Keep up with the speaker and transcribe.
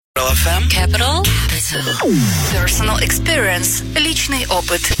FM. Capital. Personal experience. Личный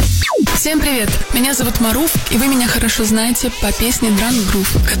опыт. Всем привет! Меня зовут Маруф, и вы меня хорошо знаете по песне Drunk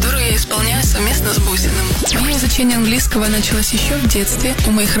Groove, которую я исполняю совместно с Бусиным. Мое изучение английского началось еще в детстве.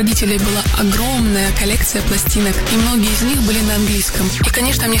 У моих родителей была огромная коллекция пластинок, и многие из них были на английском. И,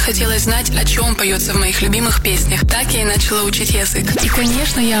 конечно, мне хотелось знать, о чем поется в моих любимых песнях. Так я и начала учить язык. И,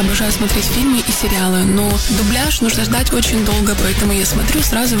 конечно, я обожаю смотреть фильмы и сериалы, но дубляж нужно ждать очень долго, поэтому я смотрю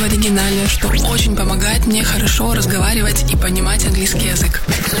сразу в оригинале, что очень помогает мне хорошо разговаривать и понимать английский язык.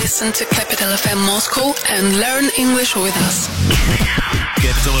 Listen to Capital FM Moscow and learn English with us.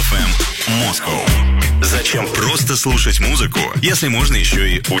 Capital FM Moscow. Зачем просто слушать музыку, если можно еще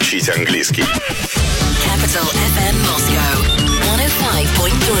и учить английский? Capital FM Moscow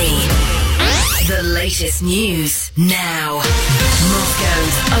 105.3. The latest news now.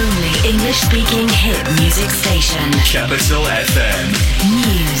 Moscow's only English-speaking hit music station. Capital FM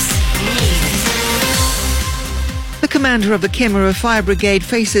News. The commander of the Kemerovo Fire Brigade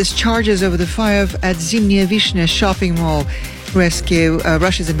faces charges over the fire at Zimnyaya Vishnya shopping mall.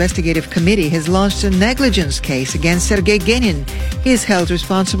 Russia's investigative committee has launched a negligence case against Sergei Genin. He is held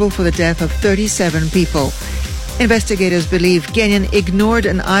responsible for the death of 37 people. Investigators believe Genin ignored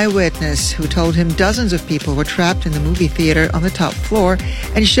an eyewitness who told him dozens of people were trapped in the movie theater on the top floor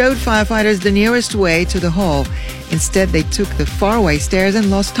and showed firefighters the nearest way to the hall. Instead, they took the faraway stairs and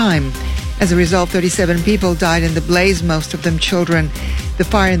lost time. As a result, 37 people died in the blaze, most of them children. The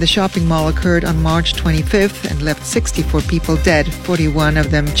fire in the shopping mall occurred on March 25th and left 64 people dead, 41 of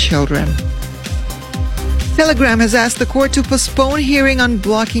them children. Telegram has asked the court to postpone hearing on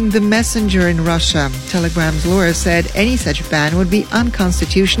blocking the messenger in Russia. Telegram's lawyer said any such ban would be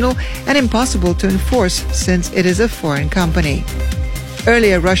unconstitutional and impossible to enforce since it is a foreign company.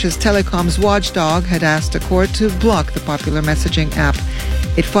 Earlier, Russia's telecoms watchdog had asked the court to block the popular messaging app.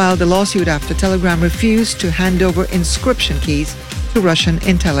 It filed a lawsuit after Telegram refused to hand over inscription keys to Russian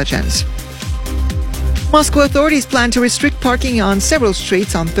intelligence. Moscow authorities plan to restrict parking on several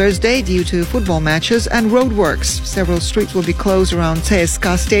streets on Thursday due to football matches and roadworks. Several streets will be closed around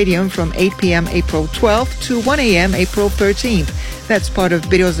CSKA Stadium from 8 p.m. April 12th to 1 a.m. April 13th. That's part of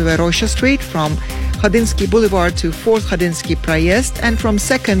Berezovaya Rosha Street from Khadinsky Boulevard to 4th Khadinsky Proyezd and from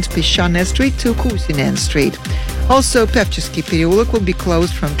 2nd Peshane Street to Kusinen Street. Also, Pevchesky Pereulok will be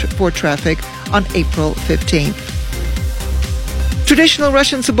closed for traffic on April 15th. Traditional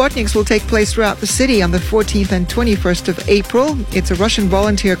Russian subotniks will take place throughout the city on the 14th and 21st of April. It's a Russian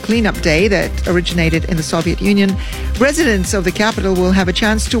volunteer cleanup day that originated in the Soviet Union. Residents of the capital will have a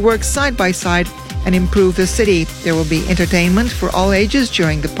chance to work side by side and improve the city. There will be entertainment for all ages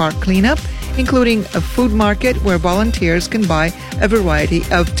during the park cleanup, including a food market where volunteers can buy a variety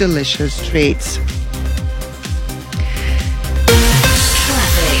of delicious treats.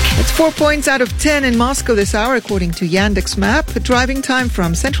 It's 4 points out of 10 in Moscow this hour, according to Yandex Map. The driving time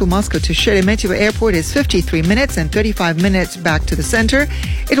from central Moscow to Sheremetyevo Airport is 53 minutes and 35 minutes back to the center.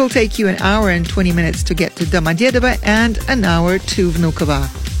 It will take you an hour and 20 minutes to get to Domodedovo and an hour to Vnukovo.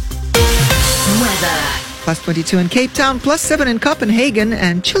 Weather. Plus 22 in Cape Town, plus 7 in Copenhagen,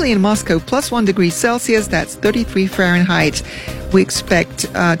 and chilly in Moscow, plus 1 degree Celsius, that's 33 Fahrenheit. We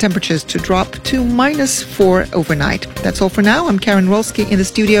expect temperatures to drop to -4 overnight. That's all for now. I'm Karen Rolski in the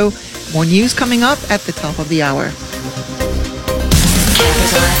studio. More news coming up at the top of the hour.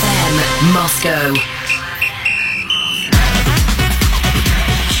 Capital FM Moscow.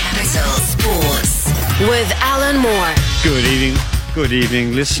 Capital Sports with Alan Moore. Good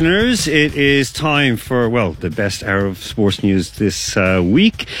evening, listeners. It is time for, the best hour of sports news this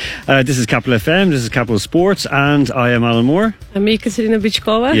week. This is Capital FM, this is Capital Sports, and I am Alan Moore. I'm Ekaterina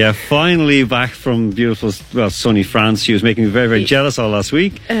Bichkova. Yeah, finally back from beautiful, sunny France. She was making me very, very jealous all last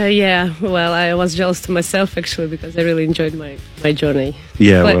week. I was jealous to myself, actually, because I really enjoyed my journey.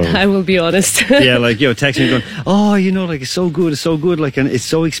 Yeah, but I will be honest. Yeah, texting me going, it's so good, and it's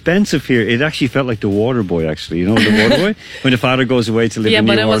so expensive here. It actually felt like the water boy, actually. The water boy? When the father goes away to live in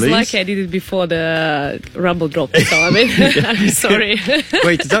New Orleans. Yeah, but I was lucky I did it before the rumble dropped, so I'm sorry.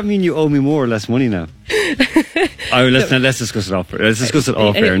 Wait, does that mean you owe me more or less money now? Let's discuss it off. Let's discuss it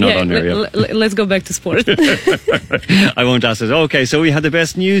off air, not on air. Yeah. Let's go back to sport. I won't ask it. Okay, so we had the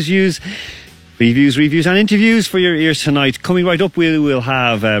best news, reviews and interviews for your ears tonight. Coming right up, we will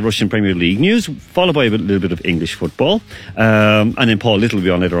have Russian Premier League news, followed by a little bit of English football, and then Paul Little will be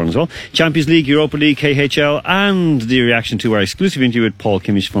on later on as well. Champions League, Europa League, KHL, and the reaction to our exclusive interview with Paul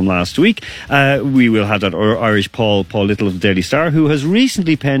Kimmich from last week. We will have that Irish Paul Little of the Daily Star, who has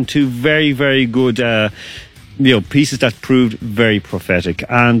recently penned two very, very good pieces that proved very prophetic.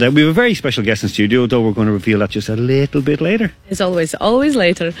 And we have a very special guest in studio, though we're going to reveal that just a little bit later. As always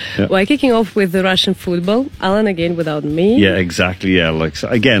later. Yeah. We're kicking off with the Russian football. Alan again without me. Yeah, exactly. Yeah,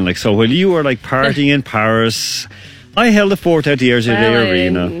 so while you were partying in Paris, I held the fort at the RZA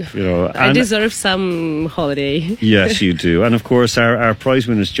Arena. I deserve some holiday. Yes, you do. And of course, our prize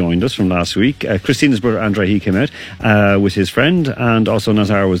winners joined us from last week. Christina's brother Andrei, he came out with his friend, and also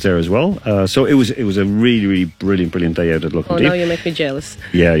Nazar was there as well. So it was a really, really brilliant day out at Lokomotiv. Oh, now you make me jealous.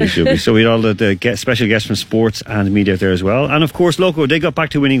 Yeah, you should be. So we had all the special guests from sports and media out there as well. And of course, Loko, they got back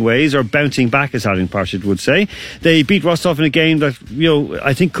to winning ways, or bouncing back, as Alan Parshid would say. They beat Rostov in a game that,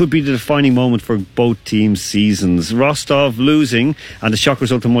 I think could be the defining moment for both teams' seasons. Rostov losing, and the shock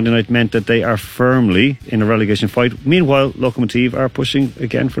result on Monday night meant that they are firmly in a relegation fight. Meanwhile, Lokomotiv are pushing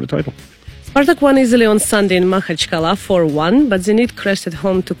again for the title. Spartak won easily on Sunday in Makhachkala 4-1, but Zenit crashed at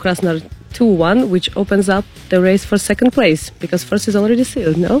home to Krasnodar 2-1, which opens up the race for second place, because first is already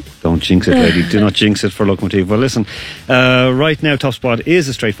sealed, no? Don't jinx it, lady. Do not jinx it for Lokomotiv. Well, listen, right now top spot is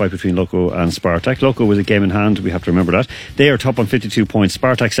a straight fight between Loko and Spartak. Loko with a game in hand, we have to remember that. They are top on 52 points.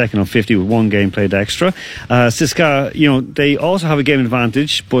 Spartak second on 50 with one game played extra. CSKA, they also have a game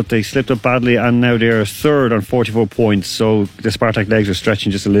advantage, but they slipped up badly, and now they are third on 44 points, so the Spartak legs are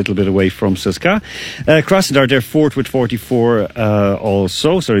stretching just a little bit away from CSKA. Krasnodar, they're fourth with 44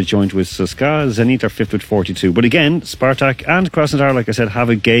 also, so they're joined with CSKA. Zenit are fifth with 42. But again, Spartak and Krasnodar, like I said, have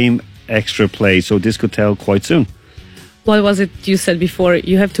a game extra play, so this could tell quite soon. What was it you said before?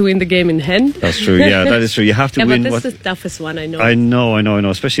 You have to win the game in hand? That's true, yeah, that is true. You have to win. But that's the toughest one, I know. I know,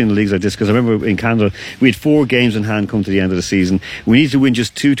 especially in leagues like this, because I remember in Canada, we had 4 games in hand come to the end of the season. We need to win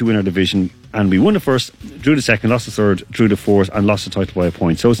just 2 to win our division, and we won the first, drew the second, lost the third, drew the fourth, and lost the title by a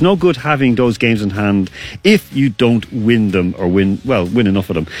point. So it's no good having those games in hand if you don't win them, or win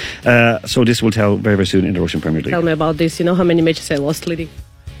enough of them. So this will tell very, very soon in the Russian Premier League. Tell me about this. You know how many matches I lost leading?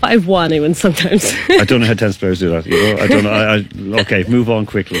 5-1 even sometimes. I don't know how tennis players do that. I don't know. Okay, move on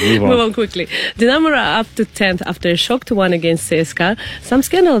quickly. Move on quickly. Dynamo are up to 10th after a shock to 1 against CSKA. Some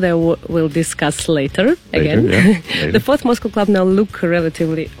scandal there we'll discuss later again. Later. The fourth Moscow club now look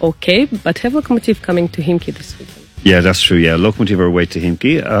relatively okay, but have Lokomotiv coming to Khimki this weekend? Yeah, that's true. Yeah, Lokomotiv are away to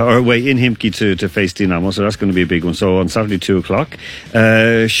Khimki, or away in Khimki to face Dynamo, so that's going to be a big one. So on Saturday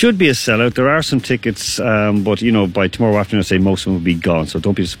 2:00, should be a sellout. There are some tickets, but by tomorrow afternoon, I'd say most of them will be gone. So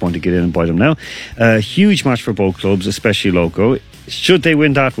don't be disappointed to get in and buy them now. Huge match for both clubs, especially Loko. Should they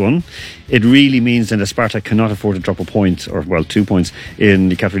win that one, it really means that the Spartak cannot afford to drop a point, or 2 points, in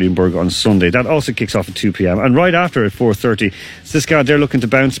the Yekaterinburg on Sunday. That also kicks off at 2 p.m. And right after at 4:30, CSKA, they're looking to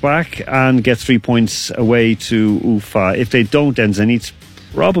bounce back and get 3 points away to Ufa. If they don't, then Zenit's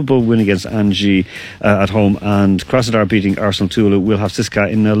probable win against Anji at home, and Krasnodar beating Arsenal Tula will have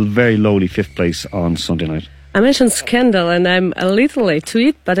CSKA in a very lowly 5th place on Sunday night. I mentioned scandal, and I'm a little late to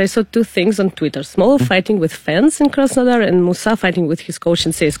it, but I saw 2 things on Twitter. Small fighting with fans in Krasnodar, and Musa fighting with his coach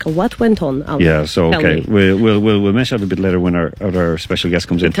in CSKA. What went on? Yeah, so okay, we'll mention that a bit later when our special guest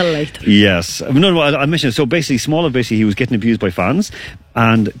comes in. Until later. Yes, no, I mentioned it. So basically, Smolov, he was getting abused by fans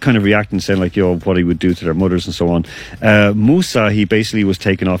and kind of reacting, saying what he would do to their mothers and so on. Musa, he basically was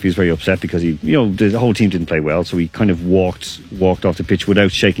taken off. He was very upset because the whole team didn't play well, so he kind of walked off the pitch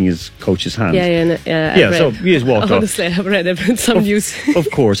without shaking his coach's hand. Yeah. So he just walked off. Honestly, I have read some news. Of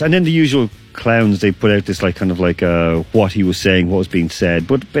course, and then the usual clowns, they put out this what he was saying, what was being said.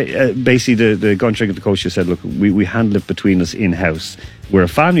 But basically, the Gonchik, the coach, just said, look, we handle it between us in house. We're a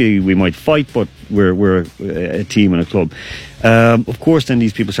family, we might fight, but we're a team and a club. Of course, then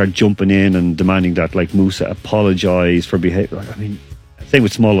these people start jumping in and demanding that Musa apologise for behaviour. I mean, same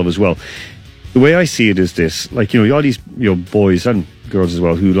with Smolov as well. The way I see it is this: all these boys and girls as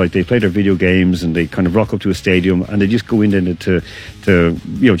well who they play their video games and they kind of rock up to a stadium and they just go in there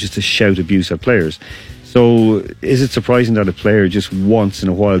just to shout abuse at players. So is it surprising that a player just once in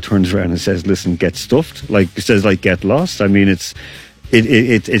a while turns around and says, listen, get stuffed, get lost? I mean, it's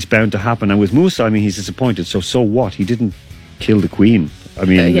bound to happen. And with Musa, I mean, he's disappointed, so what? He didn't kill the Queen. I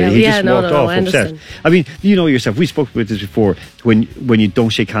mean, he just walked off upset. I mean, yourself, we spoke about this before, when you don't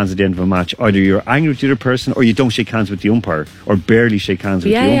shake hands at the end of a match, either you're angry with the other person or you don't shake hands with the umpire, or barely shake hands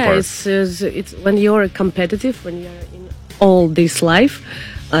with the umpire. It's when you're competitive, when you're in all this life,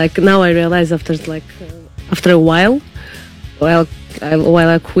 now I realize after a while, while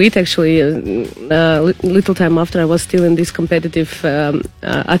I quit, actually, little time after, I was still in this competitive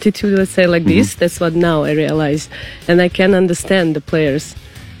attitude, let's say this. That's what now I realize. And I can understand the players.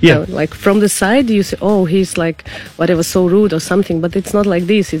 Yeah. Like from the side, you say, oh, he's like whatever, so rude or something. But it's not like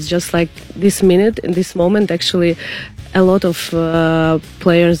this. It's just like this minute, in this moment, actually, a lot of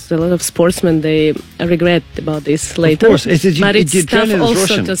players, a lot of sportsmen, they regret about this later. Of course, but it's the tough adrenaline is also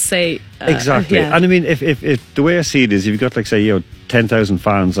rushing. to say. Exactly. Yeah. And I mean, if the way I see it is, if you've got, like, say, 10,000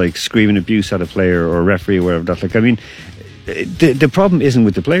 fans, like, screaming abuse at a player or a referee or whatever, that, like, I mean, the problem isn't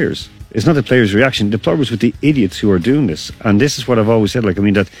with the players. It's not the players' reaction. The problem is with the idiots who are doing this. And this is what I've always said, like, I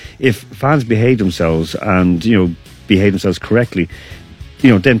mean, that if fans behave themselves and, behave themselves correctly,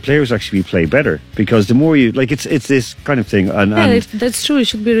 then players actually play better, because the more you, like, it's this kind of thing. And that's true. It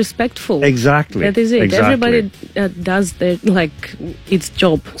should be respectful. Exactly. That is it. Exactly. Everybody does their, like, its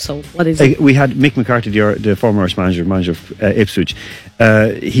job. So what is it? We had Mick McCarthy, the former Irish manager of Ipswich.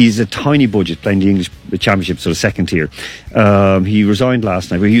 He's a tiny budget playing the English Championship, so the second tier. He resigned last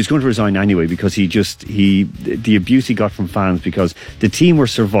night. Well, he was going to resign anyway because the abuse he got from fans, because the team were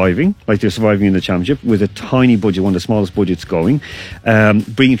surviving, like they're surviving in the Championship with a tiny budget, one of the smallest budgets going,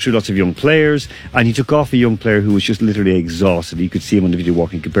 bringing through lots of young players, and he took off a young player who was just literally exhausted. You could see him on the video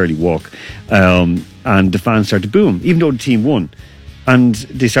walking, he could barely walk, and the fans started to boo him, even though the team won. And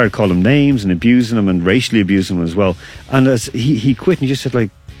they started calling him names and abusing him and racially abusing him as well. And as he quit, and he just said,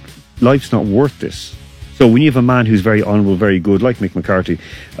 like, life's not worth this. So when you have a man who's very honourable, very good, like Mick McCarthy,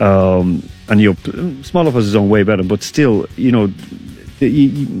 and Smolov has his own way about him, but still,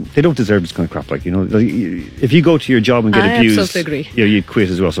 they don't deserve this kind of crap. Like, like, if you go to your job and get abused, I absolutely agree. You'd quit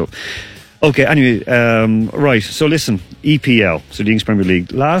as well. So, okay, anyway, right. So listen, EPL, so the English Premier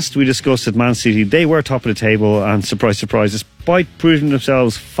League. Last we discussed that Man City, they were top of the table, and surprise, surprise, despite proving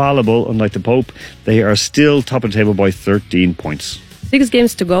themselves fallible, unlike the Pope, they are still top of the table by 13 points. 6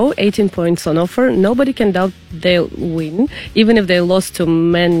 games to go, 18 points on offer. Nobody can doubt they'll win, even if they lost to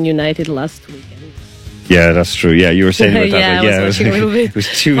Man United last weekend. Yeah, that's true. Yeah, you were saying about that. I was watching a little bit. It was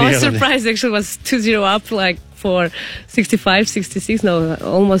 2-0. I was surprised, actually. It was 2-0 up, like, for 65, 66,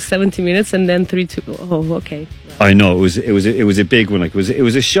 almost 70 minutes, and then 3-2. Oh, okay. I know, it was a big one. Like, it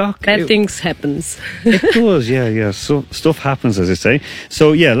was a shock. Bad things happens. It does, yeah. So stuff happens, as I say.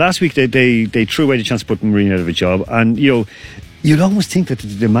 So yeah, last week they threw away the chance to put Mourinho out of a job, and you'd almost think that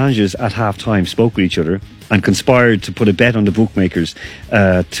the managers at half time spoke with each other and conspired to put a bet on the bookmakers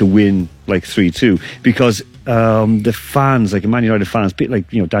to win, like, 3-2, because the fans, like Man United fans, like,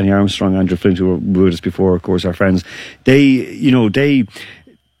 Danny Armstrong, Andrew Flint, who were with us before, of course, our friends, they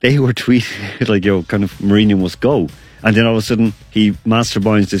were tweeting like, kind of, Mourinho must go, and then all of a sudden he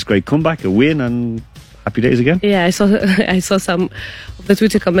masterminds this great comeback, a win, and happy days again. Yeah, I saw some of the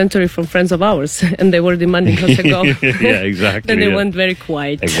Twitter commentary from friends of ours, and they were demanding him to go. Yeah, exactly. And they went very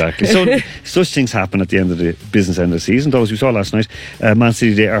quiet. Exactly. So such things happen at the end of the business end of the season. Though, as we saw last night, Man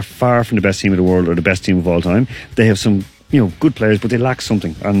City, they are far from the best team in the world or the best team of all time. They have some, good players, but they lack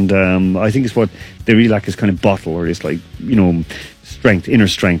something, and I think it's what they really lack is kind of bottle, or it's like, strength, inner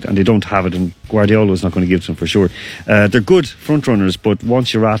strength, and they don't have it, and Guardiola is not going to give it to them for sure. They're good front runners, but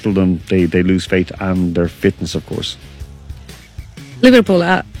once you rattle them, they lose faith, and their fitness, of course. Liverpool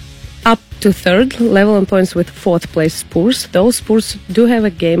are up to third, level on points with fourth place Spurs. Those Spurs do have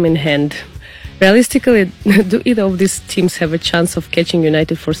a game in hand. Realistically, do either of these teams have a chance of catching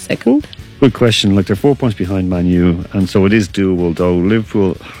United for second? Good question. Like, they're 4 points behind Man U, and so it is doable. Though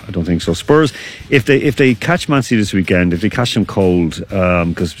Liverpool, I don't think so. Spurs, if they catch Man City this weekend, if they catch them cold,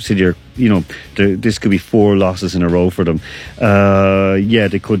 because City are, this could be 4 losses in a row for them. Yeah,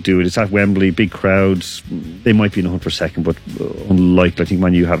 they could do it. It's at Wembley, big crowds. They might be in the hunt for second, but unlikely. I think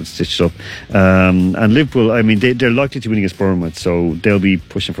Man U have it stitched up. And Liverpool, I mean, they're likely to win against Bournemouth, so they'll be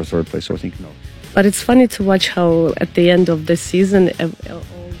pushing for third place. So I think no. But it's funny to watch how at the end of the season,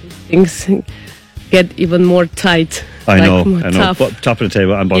 things get even more tight. I know. Tough. Top of the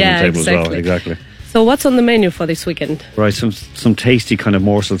table and bottom of the table exactly. as well. Exactly. So what's on the menu for this weekend? Right, some tasty kind of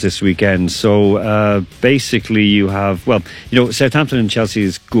morsels this weekend. So basically you have, Southampton and Chelsea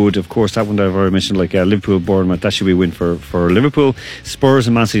is good. Of course, that one that I've already mentioned, like Liverpool, Bournemouth, that should be a win for Liverpool. Spurs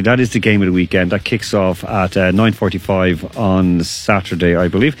and Man City, that is the game of the weekend. That kicks off at 9:45 on Saturday, I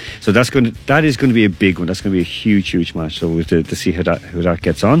believe. So that is going to be a big one. That's going to be a huge match. So we'll to see how that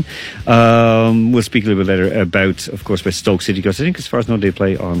gets on. We'll speak a little bit later about Stoke City, because I think, as far as I know, they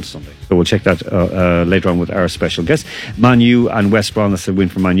play on Sunday. So we'll check that later on with our special guest. Man U and West Brom, that's a win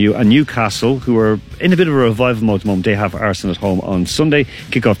for Man U. And Newcastle, who are in a bit of a revival mode at the moment, they have Arsenal at home on Sunday.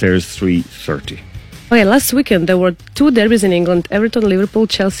 Kick-off there is 3:30. Okay, last weekend there were 2 derbies in England: Everton, Liverpool,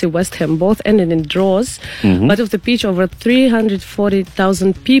 Chelsea, West Ham. Both ended in draws. But of the pitch, over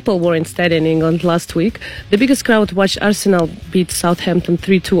 340,000 people were instead in England last week. The biggest crowd watched Arsenal beat Southampton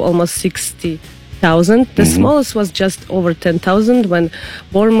 3-2, almost 60 10,000. The smallest was just over 10,000 when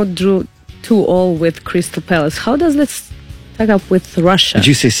Bournemouth drew 2-2 with Crystal Palace. How does this stack up with Russia? Did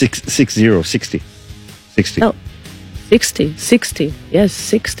you say 60? 60. No, 60. Yes,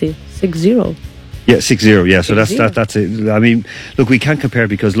 60. 60. Yeah, 60. Yeah, so that's 60. that's it. I mean, look, we can't compare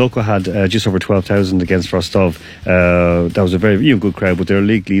because Loco had just over 12,000 against Rostov. That was a very good crowd, but they're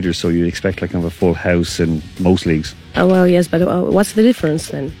league leaders, so you expect like kind of a full house in most leagues. Well, yes, but what's the difference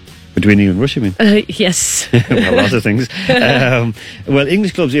then? Between you and Russia, I mean? Yes. Well, lots of things. Well,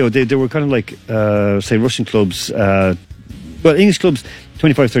 English clubs, they were kind of like, say, Russian clubs. Well, English clubs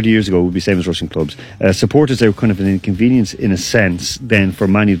 25, 30 years ago would be same as Russian clubs. Supporters, they were kind of an inconvenience in a sense then for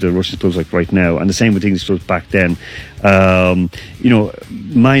many of the Russian clubs like right now, and the same with English clubs back then. Mind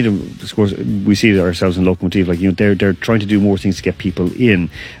of course, we see it ourselves in Lokomotiv, like, they're trying to do more things to get people in.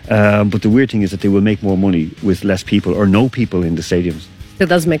 But the weird thing is that they will make more money with less people or no people in the stadiums. That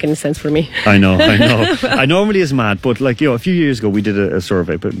doesn't make any sense for me. I know. I normally is mad, but like, a few years ago we did a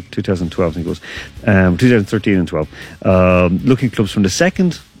survey, but in 2012 I think it was, 2013 and 12, looking at clubs from the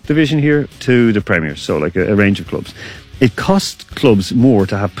second division here to the Premier, so like a range of clubs. It costs clubs more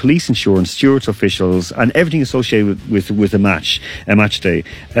to have police insurance, stewards, officials, and everything associated with a match day.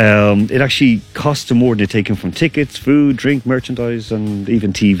 It actually costs them more than they take in from tickets, food, drink, merchandise, and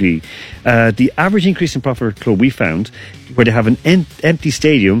even TV. The average increase in profit for a club we found, where they have an empty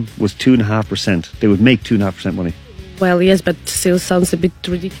stadium, was 2.5%. They would make 2.5% money. Well, yes, but still sounds a bit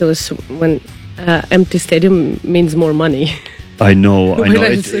ridiculous when empty stadium means more money. I know.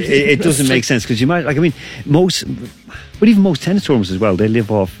 It doesn't make sense because you might, like, I mean, even most tennis tournaments as well, they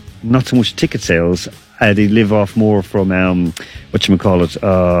live off not so much ticket sales. They live off more from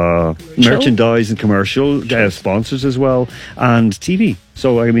merchandise and commercial sponsors as well, and TV.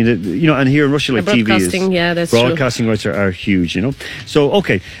 So I mean, and here in Russia, like, TV is that's broadcasting rights are huge. So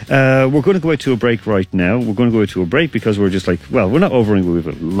okay, we're going to go out to a break right now. We're going to go out to a break because we're just like, well, we're not overing, but we've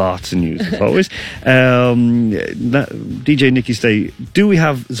got lots of news as always. DJ Nikki Stay, do we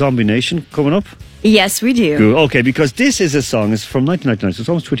have Zombie Nation coming up? Yes, we do. Good. Okay, because this is a song. It's from 1999, so it's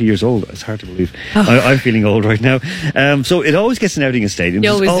almost 20 years old. It's hard to believe. I'm feeling old right now. So it always gets an outing in stadiums.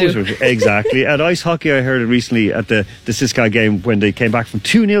 You always do. Exactly. At ice hockey, I heard it recently at the SiSKA game when they came back from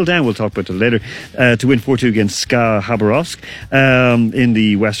 2-0 down. We'll talk about it later. To win 4-2 against SKA Khabarovsk in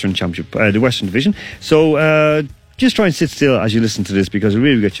the Western Championship, the Western Division. So just try and sit still as you listen to this because it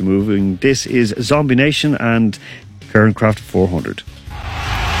really will get you moving. This is Zombie Nation and Kernkraft 400.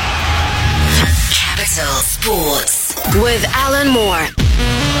 Capital Sports with Alan Moore.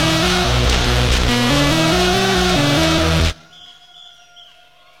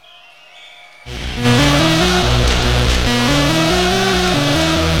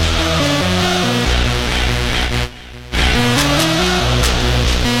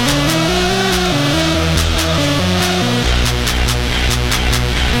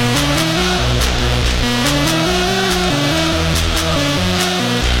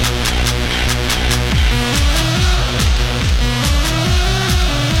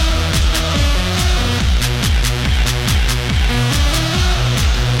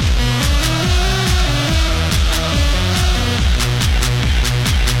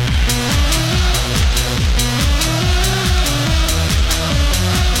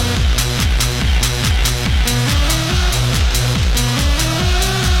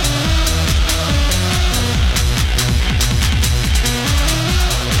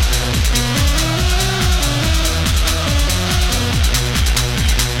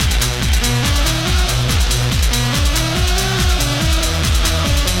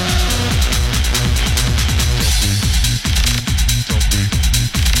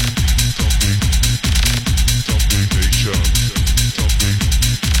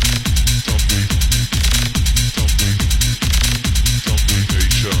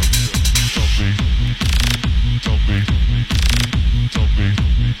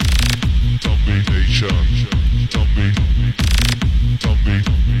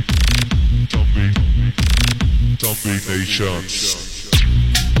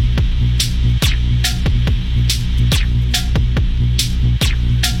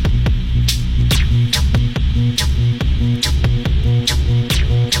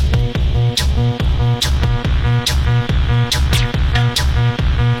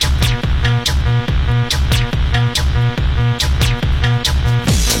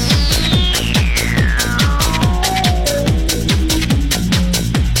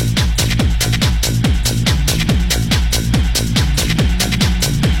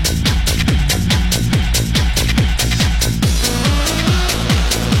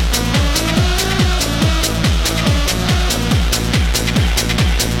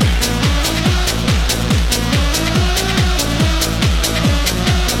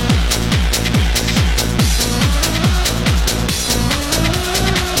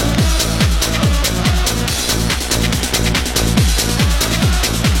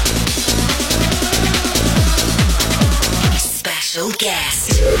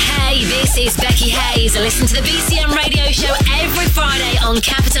 guest. Hey, this is Becky Hayes. Listen to the BCM radio show every Friday on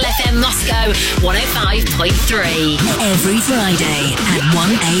Capital FM Moscow 105.3. Every Friday at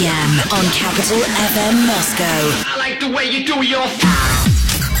 1 a.m. on Capital FM Moscow. I like the way you do your...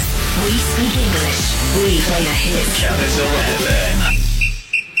 We speak English. We play the hits. Capital FM.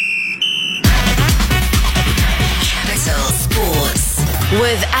 Capital Sports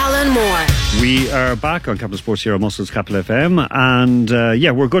with Alan Moore. We are back on Capital Sports here on Muscles Capital FM, and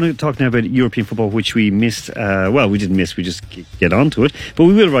we're going to talk now about European football, which we missed. We didn't miss, we just get onto it, but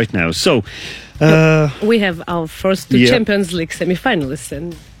we will right now. So we have our first two Champions League semi-finalists,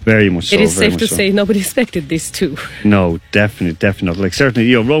 and very much so. It is safe to say nobody expected these two. No, definitely not. Like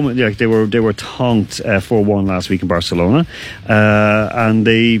certainly, Roma, they were tonked 4-1 last week in Barcelona, and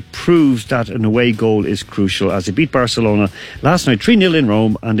they proved that an away goal is crucial as they beat Barcelona last night 3-0 in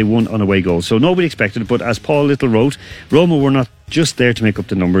Rome, and they won on away goal. So nobody expected it, but as Paul Little wrote, Roma were not just there to make up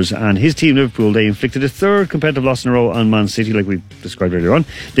the numbers, and his team Liverpool, they inflicted a third competitive loss in a row on Man City, like we described earlier on.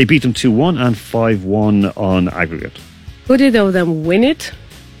 They beat them 2-1 and 5-1 on aggregate. Who did of them win it?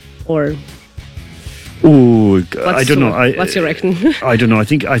 Or I don't know. What's your reckon? I don't know. I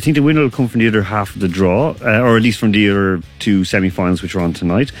think the winner will come from the other half of the draw, or at least from the other two semi-finals which are on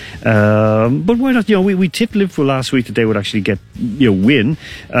tonight. But why not? We tipped Liverpool last week that they would actually get win,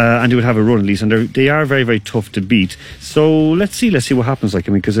 and they would have a run at least, and they are very, very tough to beat. So let's see what happens. Like,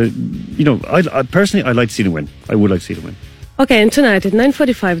 I mean, because I personally I'd like to see them win. I would like to see them win. Okay, and tonight at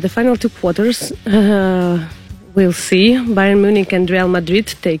 9:45, the final two quarters. We'll see. Bayern Munich and Real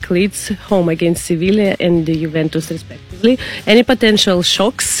Madrid take leads home against Sevilla and Juventus respectively. Any potential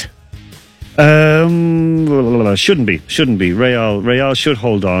shocks? Shouldn't be. Real should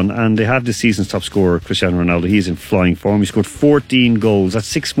hold on, and they have the season's top scorer, Cristiano Ronaldo. He's in flying form. He scored 14 goals. That's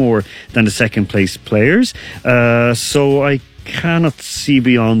 6 more than the second place players. So I cannot see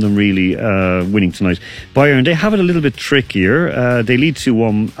beyond them really winning tonight. Bayern, they have it a little bit trickier. They lead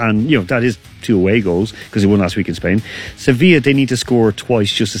 2-1, and that is 2 away goals because they won last week in Spain. Sevilla, they need to score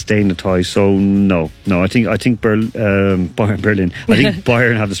twice just to stay in the tie. So no. I think Bayern Berlin. I think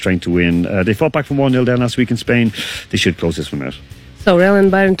Bayern have the strength to win. They fought back from 1-0 down last week in Spain. They should close this one out. So Real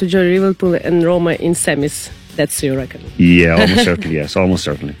and Bayern to join Liverpool and Roma in semis. That's you reckon? Yeah, almost certainly. Yes, almost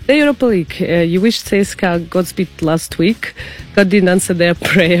certainly. The Europa League. You wish CSKA got beat last week. God didn't answer their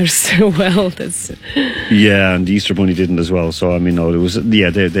prayers. Well, that's... Yeah, and the Easter Bunny didn't as well. So, I mean, no, it was... Yeah,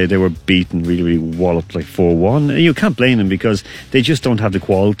 they were beaten, really, really walloped like 4-1. You can't blame them because they just don't have the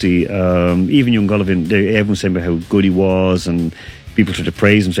quality. Even young Golovin, everyone's saying about how good he was, and people try to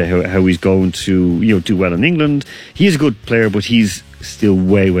praise him, say how he's going to do well in England. He is a good player, but he's still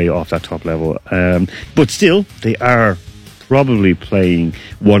way off that top level. But still, they are probably playing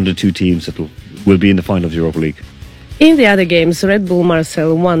one of the two teams that will be in the final of the Europa League. In the other games, Red Bull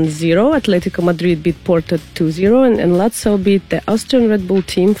Marseille 1-0, Atletico Madrid beat Porto 2-0, and Lazio beat the Austrian Red Bull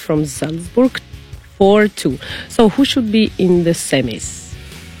team from Salzburg 4-2. So who should be in the semis?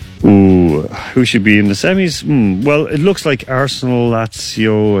 Who should be in the semis? Well, it looks like Arsenal,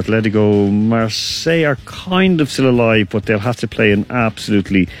 Lazio, Atletico, Marseille are kind of still alive, but they'll have to play an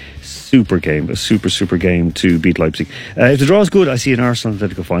absolutely super game, a super game to beat Leipzig. If the draw is good, I see an Arsenal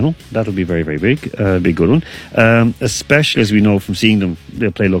Atletico final. That'll be very, very big good one. Especially as we know from seeing them,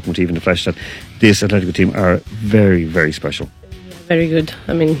 they'll play Lokomotiv in the flesh, that this Atletico team are very, very special. Very good.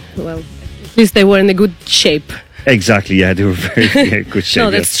 I mean, well, at least they were in a good shape. Exactly, yeah, they were very good shape. No,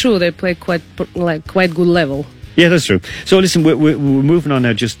 that's true. They play quite good level. Yeah, that's true. So listen, we're moving on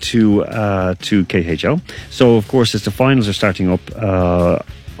now just to KHL. So of course, as the finals are starting up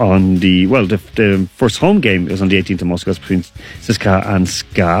on the first home game is on the 18th of Moscow. It's between CSKA and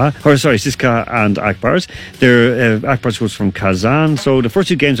Akbars. Akbars was from Kazan, so the first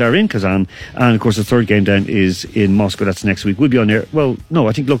two games are in Kazan, and of course the third game then is in Moscow. That's next week. We'll be on there. Well, no,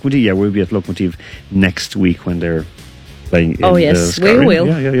 I think Lokomotiv. Yeah, we'll be at Lokomotiv next week when they're playing. Oh yes, we will.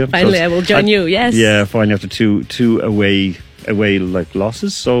 Yeah. Finally, I will join you. Yes. Yeah, finally after two away like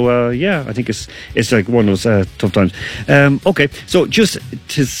losses. So I think it's like one of those tough times. Okay, so just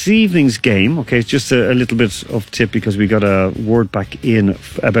to this evening's game, okay, it's just a little bit of tip because we got a word back in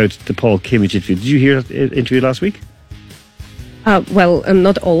about the Paul Kimmich interview. Did you hear that interview last week? Not all.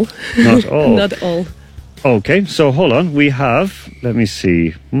 Not all. Not all. Okay, so hold on. We have, let me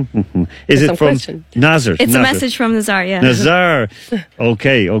see. Is it from Nazar? It's a message from Nazar, yeah. Nazar.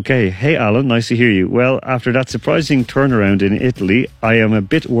 Okay. Hey, Alan, nice to hear you. Well, after that surprising turnaround in Italy, I am a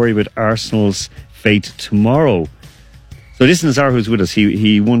bit worried with Arsenal's fate tomorrow. So this is Nazar who's with us.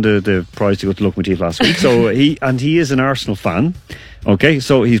 He won the prize to go to Lokomotiv last week. So he is an Arsenal fan. Okay,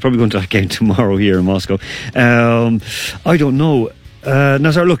 so he's probably going to that game tomorrow here in Moscow. I don't know.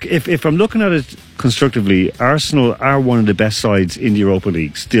 Nazar, look, if I'm looking at it constructively, Arsenal are one of the best sides in the Europa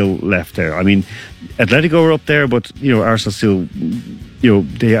League still left there. I mean, Atletico are up there, but Arsenal still,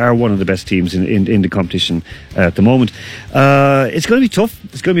 they are one of the best teams in the competition at the moment. It's going to be tough.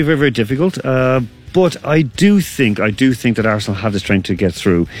 It's going to be very, very difficult. But I do think that Arsenal have the strength to get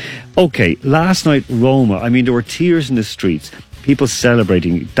through. Okay, last night Roma. I mean, there were tears in the streets. People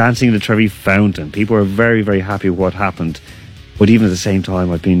celebrating, dancing in the Trevi Fountain. People are very, very happy with what happened. But even at the same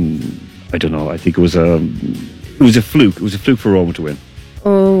time, I don't know. I think it was a fluke. It was a fluke for Roma to win.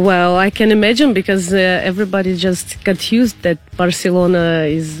 Oh, well, I can imagine because everybody just got used that Barcelona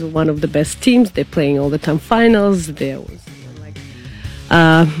is one of the best teams. They're playing all the time finals. They always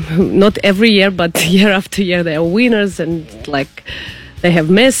not every year, but year after year they are winners, and they have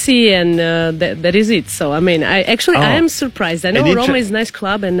Messi, and that is it. So I mean, I am surprised. I know Roma is a nice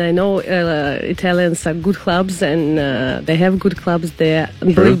club, and I know Italians are good clubs, and they have good clubs. They're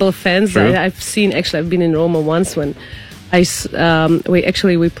unbelievable fans. I've been in Roma once when we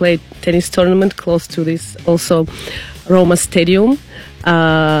played tennis tournament close to this also Roma stadium,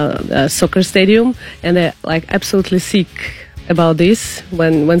 soccer stadium, and they're absolutely sick about this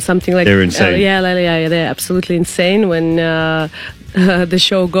when something like they're insane. They're absolutely insane when the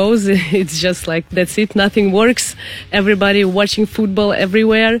show goes. It's just that's it, nothing works, everybody watching football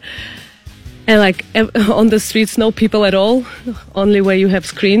everywhere, and on the streets no people at all, only where you have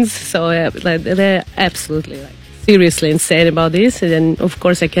screens. So they're absolutely seriously insane about this. And then of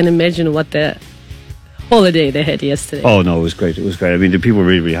course I can imagine what the holiday they had yesterday. Oh no, it was great. I mean, the people were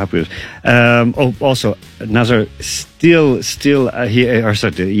really, really happy with it. Also, Nazar he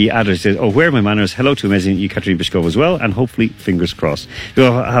added, says, where are my manners? Hello to amazing Ekaterina Bishkova as well, and hopefully fingers crossed.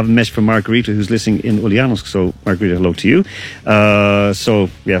 We'll have a message from Margarita, who's listening in Ulyanovsk. So Margarita, hello to you. So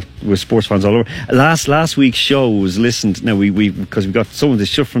yeah, we're sports fans all over. Last week's show was listened. Now because we got some of the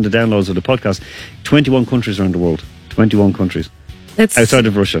stuff from the downloads of the podcast. 21 countries around the world. 21 countries. That's outside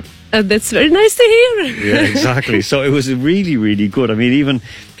of Russia. That's very nice to hear. Yeah, exactly. So it was really, really good. I mean, even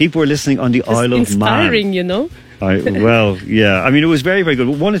people were listening on the Isle of Man. Inspiring, you know. Well, yeah. I mean, it was very, very good.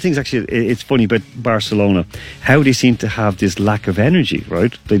 One of the things, actually, it's funny about Barcelona, how they seem to have this lack of energy,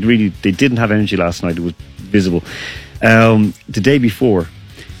 right? They didn't have energy last night. It was visible. The day before,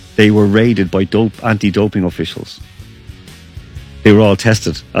 they were raided by anti-doping officials. They were all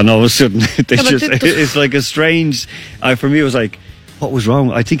tested, and all of a sudden, it's like a strange. For me, it was like, what was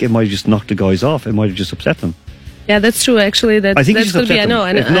wrong? I think it might have just knocked the guys off. It might have just upset them. Yeah, that's true. Actually, I think that it just upset them.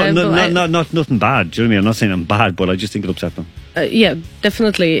 I know. Not nothing bad. Do you know what I mean? I'm not saying I'm bad, but I just think it upset them. Yeah,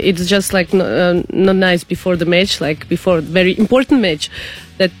 definitely. It's just not nice before the match, before a very important match,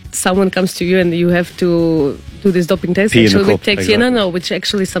 that someone comes to you and you have to do this doping test. Actually, it takes which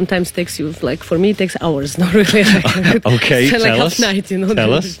actually sometimes takes you for me it takes hours, not really. Okay, tell us. Night,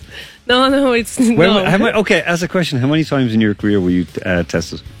 Tell us. No, it's no. Okay, as a question, how many times in your career were you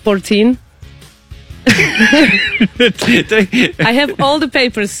tested? 14. I have all the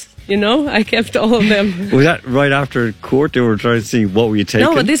papers. I kept all of them. Was that right after court? They were trying to see what were you taking?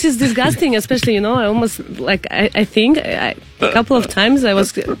 No, but this is disgusting. Especially, I almost I think a couple of times I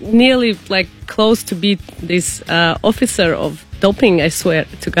was nearly close to beat this officer of doping. I swear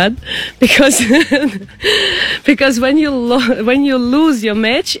to God, because when you lose your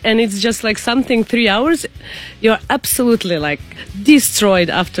match and it's just something 3 hours, you're absolutely destroyed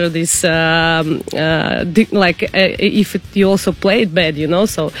after this. If you also played bad,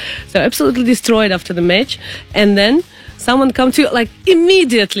 so absolutely destroyed after the match, and then someone comes to you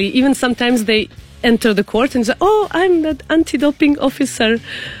immediately. Even sometimes they enter the court and say, "Oh, I'm that anti-doping officer.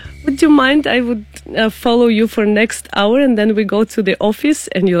 Would you mind? I would follow you for next hour," and then we go to the office,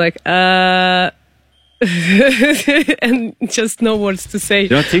 and you're and just no words to say.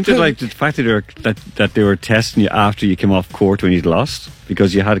 Do you not think that the fact that they were testing you after you came off court when you'd lost,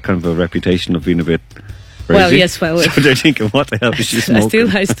 because you had kind of a reputation of being a bit crazy? Well, yes, so they're thinking, what the hell is she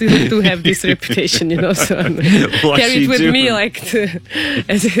smoking? I still do have this reputation, so I'm carry it with me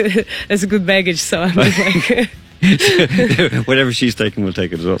as a good baggage. So I'm whatever she's taking, we'll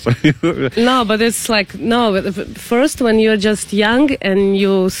take it as well. No, but it's first when you're just young and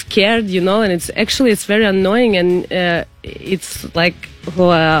you're scared, and it's very annoying, and it's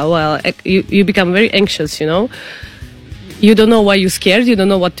you become very anxious, you don't know why you're scared. You don't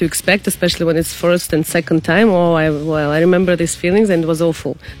know what to expect, especially when it's first and second time. I remember these feelings, and it was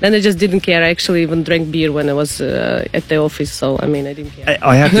awful. Then I just didn't care. I actually even drank beer when I was at the office. So I mean, I didn't care.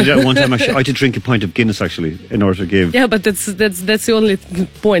 I had to do that one time. Actually, I had to drink a pint of Guinness actually in order to give. Yeah, but that's the only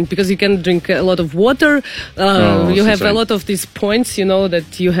point, because you can drink a lot of water. You have a lot of these points,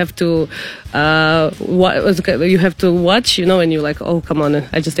 that you have to watch, and you're like, oh, come on,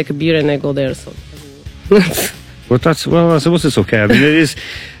 I just take a beer and I go there. So. I suppose it's okay. I mean, it is.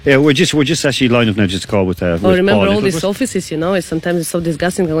 Yeah, we're just actually lined up now just to call with. Remember Paul all these offices? Sometimes it's so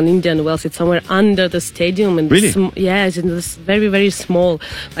disgusting. On Indian Wells, it's somewhere under the stadium, and really, it's in this very, very small,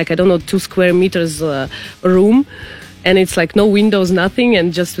 like I don't know, 2 square meters room. And it's like no windows, nothing,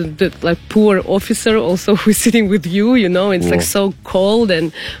 and just the poor officer also who's sitting with you. It's like so cold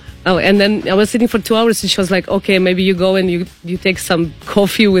and. Oh, and then I was sitting for 2 hours, and she was like, okay, maybe you go and you take some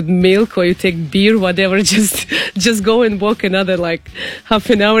coffee with milk, or you take beer, whatever, just go and walk another half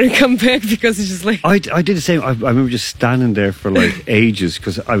an hour and come back, because it's just like... I did the same. I remember just standing there for ages,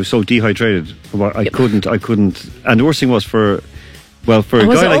 because I was so dehydrated. I couldn't. And the worst thing was for a guy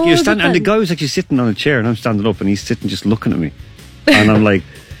like you, and the guy was actually sitting on a chair, and I'm standing up, and he's sitting just looking at me. And I'm like...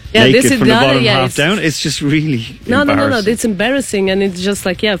 Yeah, naked from the bottom half down. It's just really embarrassing. No. It's embarrassing, and it's just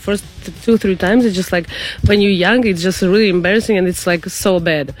first 2-3 times. It's just when you're young, it's just really embarrassing, and it's so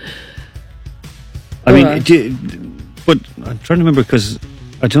bad. I mean, but I'm trying to remember, because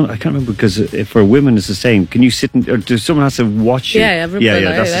I can't remember, because for women it's the same. Can you sit or does someone has to watch you? Yeah, everybody.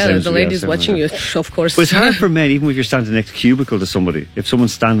 That's the ladies watching you, of course. But it's hard for men, even if you're standing next cubicle to somebody. If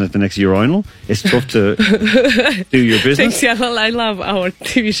someone's standing at the next urinal, it's tough to do your business. Thanks, yeah. Well, I love our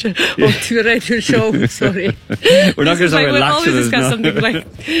TV show, TV radio show. Sorry, we're not going to talk about laxatives. Discuss something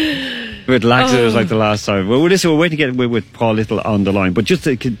with laxatives like the last time. Well, listen, we're waiting to get with Paul Little on the line, but just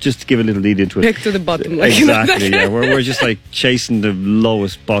to give a little lead into it. Back to the bottom. Exactly. Yeah, we're just chasing the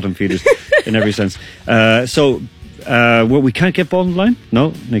lowest bottom feeders in every sense. We can't get Paul on the line?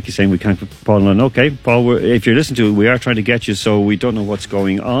 No? Nicky's saying we can't get Paul on the line. Okay, Paul, if you're listening to it, we are trying to get you, so we don't know what's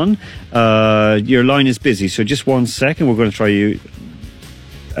going on. Your line is busy, so just 1 second. We're going to try you.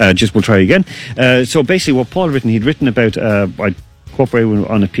 We'll try again. So basically what Paul he'd written about, I cooperated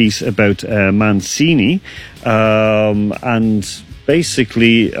on a piece about Mancini, and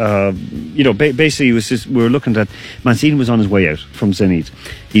basically, basically it was just, we were looking at Mancini was on his way out from Zenit.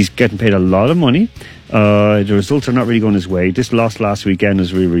 He's getting paid a lot of money. The results are not really going his way. This loss last weekend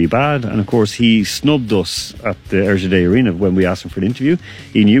is really, really bad. And of course, he snubbed us at the Erjade Arena when we asked him for an interview.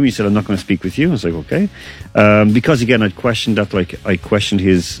 He knew. He said, "I'm not going to speak with you." I was like, "Okay," because again, I questioned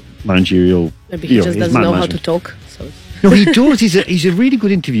his managerial. Maybe he just doesn't know how to talk. So. No, he does. He's a really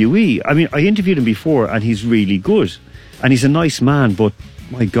good interviewee. I mean, I interviewed him before, and he's really good. And he's a nice man, but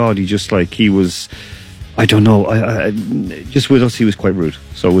my God, he just he was, I don't know, I just with us he was quite rude.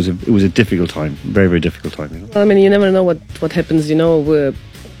 So it was a difficult time, very, very difficult time. Well, I mean, you never know what happens,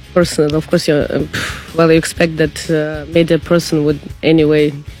 personal. Of course, you expect that maybe a person would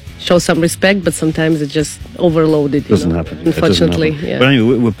anyway show some respect, but sometimes it's just overloaded. Doesn't happen. Unfortunately, yeah. But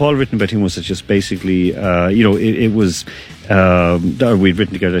anyway, what Paul written about him was just basically, it was. We'd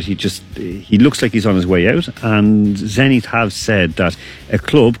written together that he looks like he's on his way out, and Zenit have said that a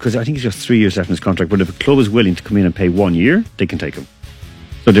club, because I think he's got 3 years left in his contract, but if a club is willing to come in and pay 1 year, they can take him.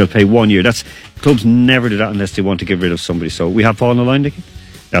 So they'll pay 1 year. Clubs never do that unless they want to get rid of somebody. So we have Paul on the line, Nicky?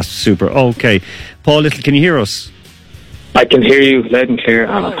 That's super. Okay. Paul Little, can you hear us? I can hear you loud and clear.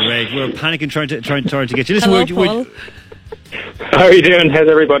 Great. We're panicking trying to get you. Listen, hello, Paul. How are you doing? How's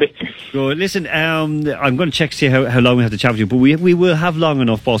everybody? Good. Listen, I'm going to check to see how long we have to chat with you, but we will have long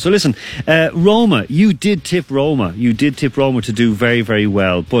enough, Paul. So listen, Roma, you did tip Roma. You did tip Roma to do very, very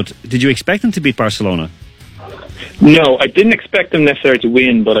well, but did you expect them to beat Barcelona? No, I didn't expect them necessarily to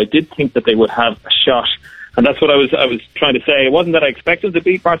win, but I did think that they would have a shot, and that's what I was trying to say. It wasn't that I expected to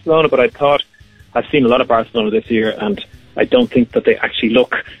beat Barcelona, but I thought I've seen a lot of Barcelona this year, and I don't think that they actually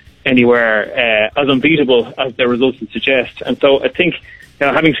look anywhere as unbeatable as their results would suggest. And so I think,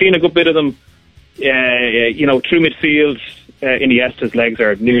 having seen a good bit of them, through midfield, Iniesta's legs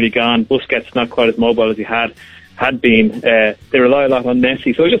are nearly gone. Busquets not quite as mobile as he had been. They rely a lot on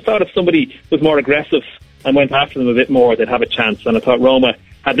Messi. So I just thought if somebody was more aggressive and went after them a bit more, they'd have a chance. And I thought Roma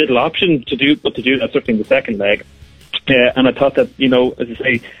had little option to do that, certainly in the second leg. And I thought that, as I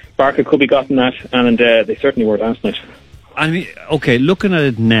say, Barca could be gotten at, and they certainly were last night. I mean, okay, looking at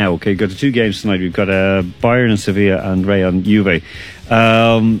it now, okay, we've got the 2 games tonight. We've got Bayern and Sevilla and Real and Juve.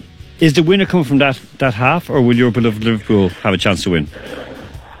 Is the winner coming from that half, or will your beloved Liverpool have a chance to win?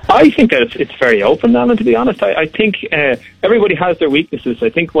 I think that it's very open, Alan, to be honest. I think everybody has their weaknesses. I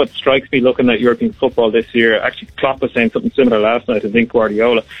think what strikes me looking at European football this year, actually Klopp was saying something similar last night, I think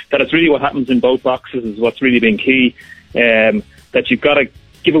Guardiola, that it's really what happens in both boxes is what's really been key, that you've got to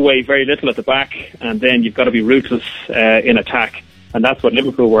give away very little at the back, and then you've got to be ruthless in attack. And that's what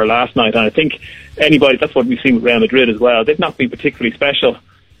Liverpool were last night. And I think that's what we've seen with Real Madrid as well. They've not been particularly special,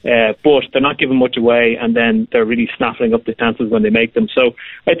 but they're not giving much away, and then they're really snaffling up the chances when they make them. So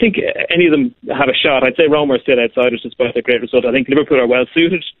I think any of them have a shot. I'd say Roma are still outsiders despite their great result. I think Liverpool are well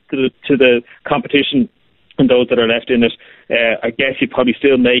suited to the competition, and those that are left in it, I guess you'd probably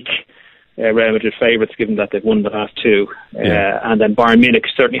still make Real Madrid favourites, given that they've won the last two. And then Bayern Munich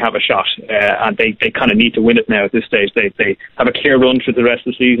certainly have a shot, and they kind of need to win it now at this stage. They have a clear run through the rest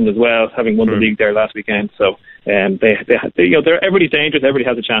of the season as well, having won the league there last weekend. So everybody's dangerous. Everybody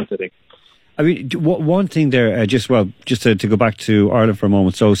has a chance, I think. I mean, one thing there, just to go back to Ireland for a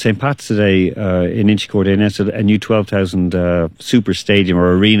moment. So St. Pat's today in Inchicore, they announced a new 12,000 super stadium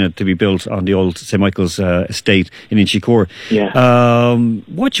or arena to be built on the old St. Michael's estate in Inchicore. Yeah.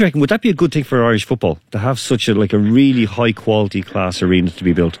 What do you reckon? Would that be a good thing for Irish football to have such a really high quality class arena to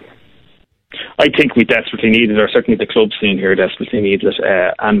be built? I think we desperately need it, or certainly the club scene here desperately needs it.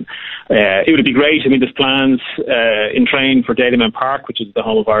 And it would be great. I mean, there's plans in train for Dalymount Park, which is the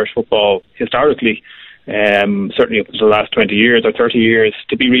home of Irish football historically, certainly up to the last 20 years or 30 years,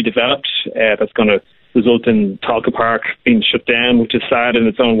 to be redeveloped. That's going to result in Talca Park being shut down, which is sad in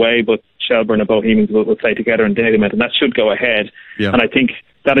its own way, but Shelbourne and Bohemians will play together in Dalymount, and that should go ahead. Yeah. And I think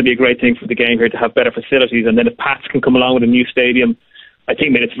that'd be a great thing for the game here to have better facilities. And then if Pats can come along with a new stadium, I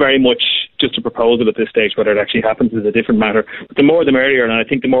think that it's very much just a proposal at this stage. Whether it actually happens is a different matter. But the more the merrier, and I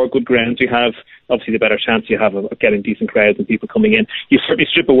think the more good grounds you have, obviously the better chance you have of getting decent crowds and people coming in. You certainly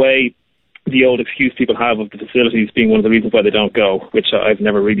strip away the old excuse people have of the facilities being one of the reasons why they don't go, which I've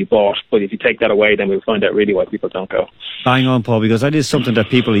never really bought. But if you take that away, then we'll find out really why people don't go. Bang on, Paul, because that is something that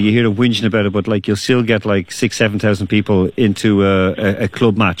people, you hear them whinging about it, but you'll still get 6,000-7,000 people into a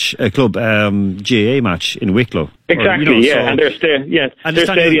club match, a club GAA match in Wicklow. Exactly, and their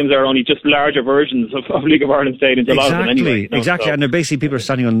stadiums are only just larger versions of League of Ireland stadiums. A lot of them anyway. Exactly, and they're basically people are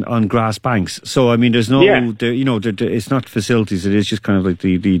standing on grass banks. So I mean, there's no, it's not facilities. It is just kind of like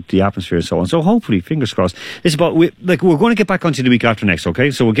the atmosphere and so on. So hopefully, fingers crossed. It's about we're going to get back onto the week after next. Okay,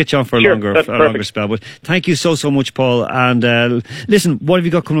 so we'll get you on for a longer spell. But thank you so much, Paul. And listen, what have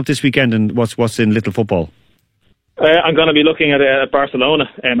you got coming up this weekend, and what's in little football? I'm going to be looking at Barcelona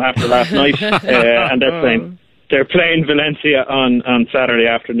after last night, and they're playing Valencia on Saturday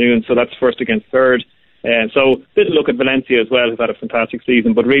afternoon, so that's first against third. So did look at Valencia as well, who've had a fantastic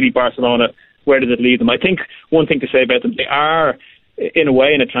season, but really Barcelona, where does it lead them? I think one thing to say about them, they are in a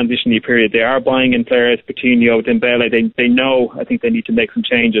way in a transitionary period. They are buying in players, Coutinho, Dembele. They know, I think they need to make some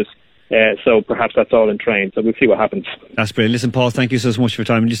changes. So perhaps that's all in train. So we'll see what happens. That's brilliant. Listen, Paul, thank you so much for your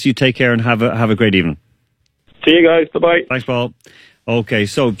time. Just you take care and have a great evening. See you guys. Bye-bye. Thanks, Paul. Okay,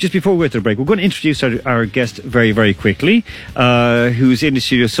 so just before we go to the break, we're going to introduce our guest very, very quickly, who's in the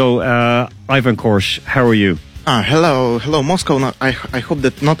studio. So, Ivan Korsh, how are you? Hello, Moscow. I hope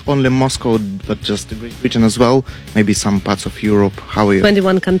that not only Moscow, but just the Greek region as well. Maybe some parts of Europe. How are you?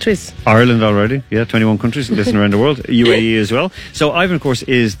 21 countries. Ireland already. Yeah, 21 countries. Listen around the world. UAE as well. So Ivan, of course,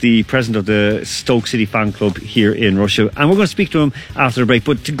 is the president of the Stoke City fan club here in Russia. And we're going to speak to him after the break.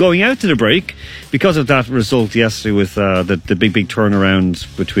 But going out to the break, because of that result yesterday with the big turnaround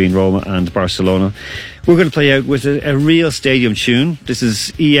between Roma and Barcelona, we're going to play out with a real stadium tune. This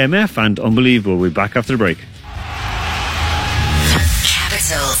is EMF and Unbelievable. We'll be back after the break.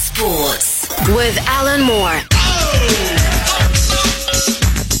 Sports with Alan Moore.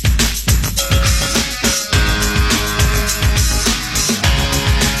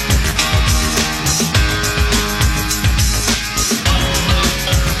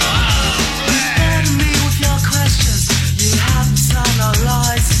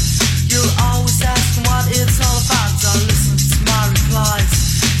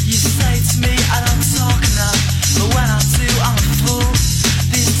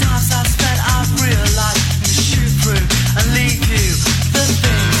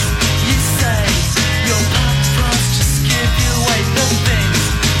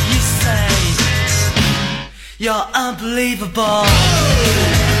 You're unbelievable.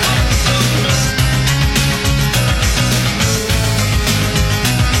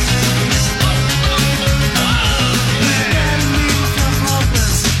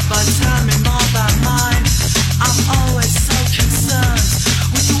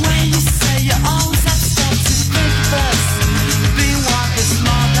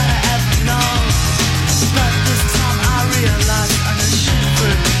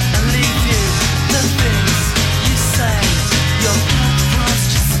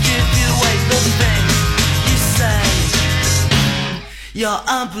 You're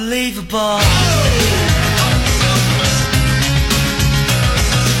unbelievable.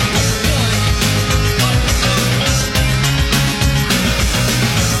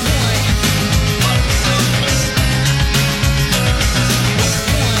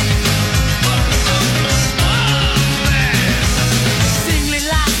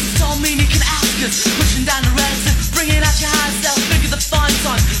 Pushing down the reticence, bringing out your high self, figure the fun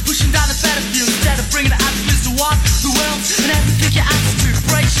time. Pushing down the better view instead of bringing the attributes to one who else. And have to pick your attitude,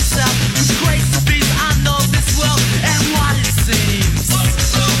 brace yourself. With the grace of bees, I know this world and what it seems.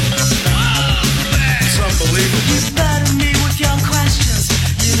 It's unbelievable. You burden me with your questions.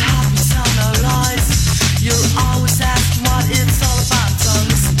 You have me tell no lies. You're always asking what it's all about.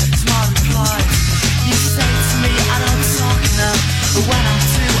 Don't listen to my replies. You say to me, I don't talk enough, but when I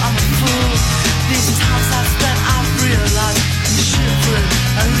do, I'm a fool. These times I've spent, I've realized you shivering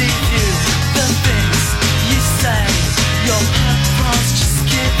and leave you. The things you say, your purpose just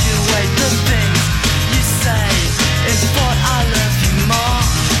give you away. The things you say is what I love you more.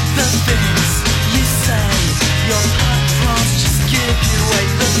 The things you say, your purpose just give you away.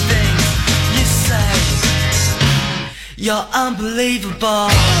 The things you say, you're unbelievable.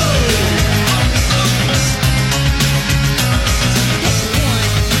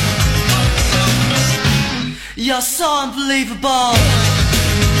 You're so unbelievable.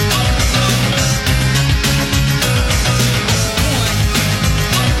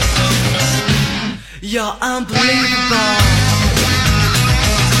 You're unbelievable.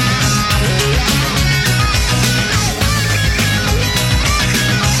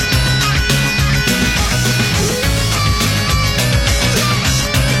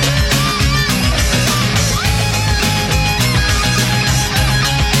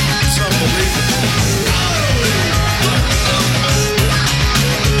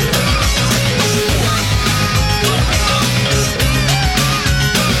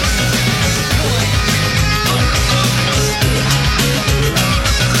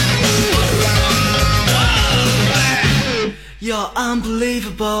 You're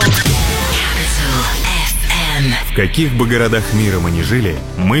unbelievable. Capital FM. В каких бы городах мира мы ни жили,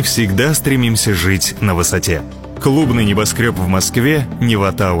 мы всегда стремимся жить на высоте. Клубный небоскреб в Москве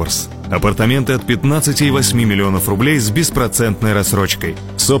Нева Тауэрс. Апартаменты от 15,8 миллионов рублей с беспроцентной рассрочкой.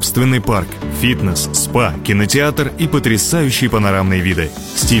 Собственный парк, фитнес, спа, кинотеатр и потрясающие панорамные виды.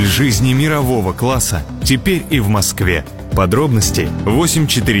 Стиль жизни мирового класса теперь и в Москве. Подробности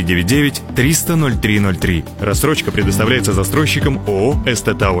 8499-300-0303. Рассрочка предоставляется застройщиком ООО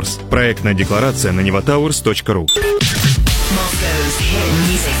 «СТ Тауэрс». Проектная декларация на nevatowers.ru.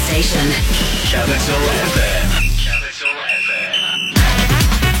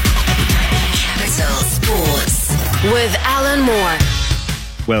 Capital Sports with Alan Moore.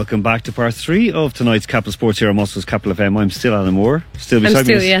 Welcome back to part 3 of tonight's Capital Sports here on Moscow's Capital FM. I'm still Alan Moore. Still beside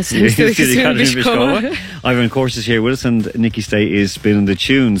me. Yes, I'm still Katarina Vyshkova. Ivan Course is here with us, and Nikki Stay is spinning the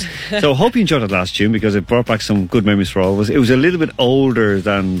tunes. So I hope you enjoyed that last tune, because it brought back some good memories for all of us. It was a little bit older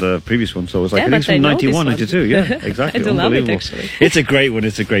than the previous one, so it was like, I think it's from 91, 92. Yeah, exactly. I do love it, actually. It's a great one.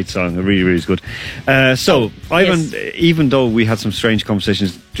 It's a great song. It really, really is good. Ivan, even though we had some strange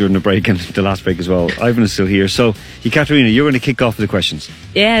conversations during the break and the last break as well, Ivan is still here. So, Katerina, you're going to kick off with the questions.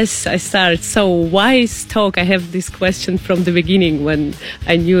 Yes, I start. So, why Stoke? I have this question from the beginning when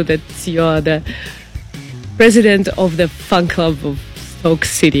I knew that you're the president of the fan club of Stoke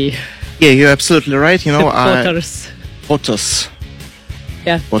City. Yeah, you're absolutely right. You know, Potters.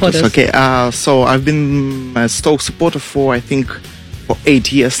 Yeah, Potters. Okay, so I've been a Stoke supporter for, I think, for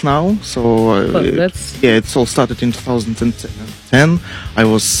 8 years now. So, it's all started in 2010. I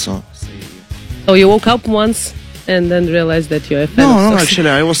was... So you woke up once and then realized that you're a fan of Stoke City? Actually,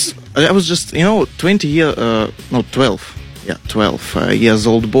 I was just, 12 years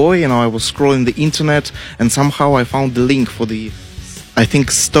old boy. You know, I was scrolling the internet and somehow I found the link for the, I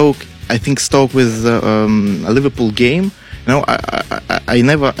think Stoke with a Liverpool game. You know, I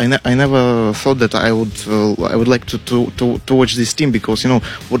never thought that I would like to watch this team, because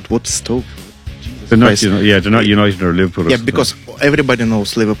what Stoke. They're not United or Liverpool. Yeah, because everybody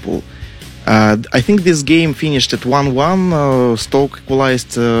knows Liverpool. I think this game finished at 1-1. Stoke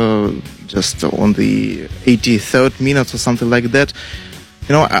equalized just on the 83rd minute or something like that.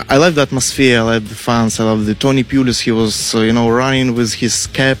 You know, I love the atmosphere, I love the fans, I love the Tony Pulis. He was, running with his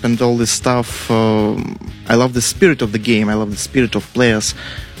cap and all this stuff. I love the spirit of the game. I love the spirit of players.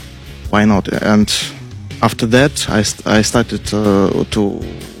 Why not? And after that, I started to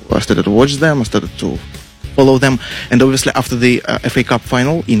watch them. I started to follow them. And obviously, after the FA Cup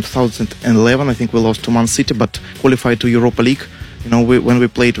final in 2011, I think we lost to Man City, but qualified to Europa League. when we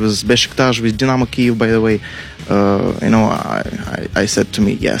played with Besiktas, with Dynamo Kyiv, by the way, I said to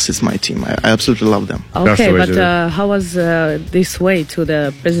me, yes, it's my team. I absolutely love them. Okay, but how was this way to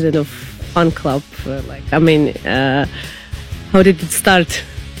the president of fan club? How did it start?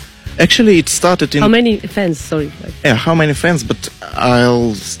 Actually, it started in... How many fans? Sorry. How many fans? But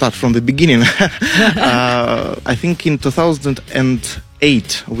I'll start from the beginning. I think in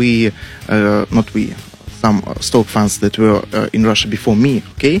 2008, some Stoke fans that were in Russia before me,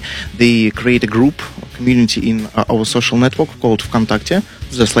 okay, they create a group, community in our social network called Vkontakte,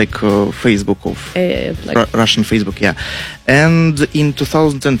 just like Facebook of Russian Facebook, yeah. And in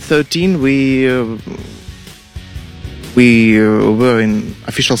 2013, we were in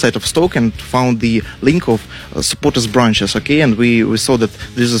official site of Stoke and found the link of supporters branches, okay, and we saw that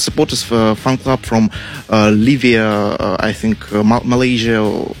there's a supporters fan club from Libya, I think Malaysia,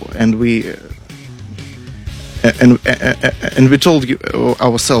 and we told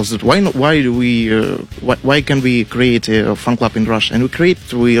ourselves that why can we create a fan club in Russia? And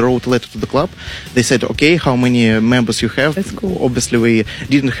we wrote a letter to the club. They said, okay, how many members you have? That's cool. Obviously, we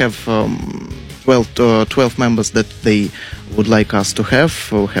didn't have 12 members that they would like us to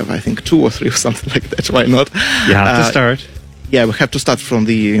have. We'll have, I think, 2 or 3 or something like that. Why not? You have to start. Yeah, we have to start from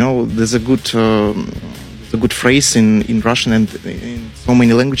there's a good phrase in Russian and in so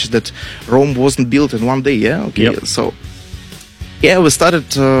many languages that Rome wasn't built in one day, yeah? Okay, yep. So, yeah, we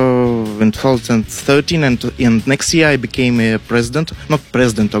started in 2013 and next year I became a president. Not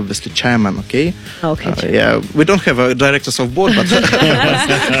president, obviously, chairman, okay? Okay. Yeah, we don't have a directors of board, but,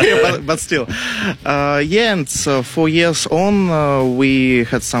 but still. And 4 years on, we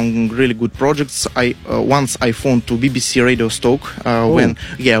had some really good projects. Once I phoned to BBC Radio Stoke when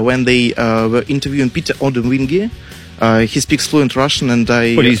they were interviewing Peter Odemwingie. He speaks fluent Russian, and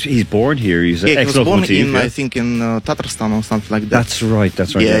But he's born here. He's he was born I think in Tatarstan or something like that. That's right.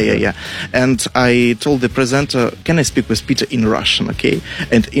 Yeah. And I told the presenter, "Can I speak with Peter in Russian?" Okay.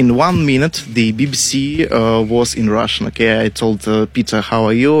 And in 1 minute, the BBC was in Russian. Okay. I told Peter, "How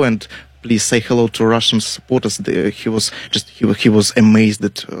are you?" and please say hello to Russian supporters. He was amazed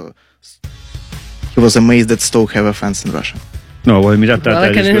that Stoke have fans in Russia. No, I mean that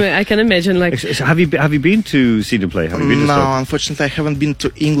I can imagine. Like, so have you been to see them play? Have you been to Stoke? No, unfortunately, I haven't been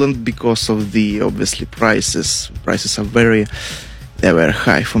to England because of the obviously prices. Prices are very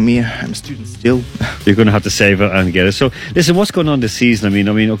high for me. I'm a student still. You're going to have to save it and get it. So, listen, what's going on this season? I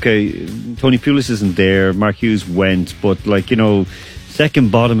mean, okay, Tony Pulis isn't there. Mark Hughes went, but second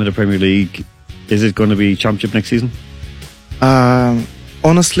bottom of the Premier League. Is it going to be Championship next season?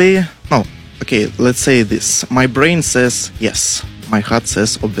 Honestly, no. Okay, let's say this. My brain says yes. My heart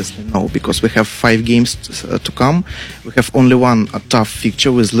says obviously no, because we have 5 games to come. We have only one tough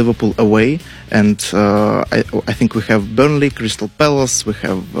fixture with Liverpool away, and I think we have Burnley, Crystal Palace, we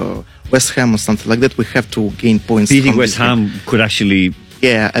have West Ham or something like that. We have to gain points. Beating West Ham could actually...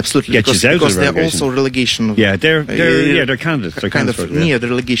 Yeah, absolutely. Because they're also relegation. Yeah, they're candidates. They're kind of near the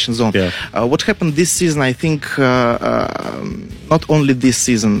relegation zone. Yeah. What happened this season? I think not only this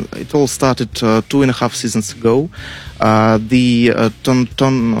season. It all started 2.5 seasons ago. The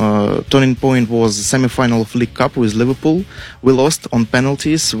turning point was the semi-final of League Cup with Liverpool. We lost on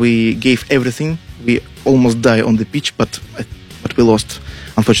penalties. We gave everything. We almost died on the pitch, but we lost,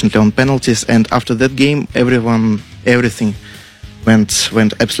 unfortunately, on penalties. And after that game, everything went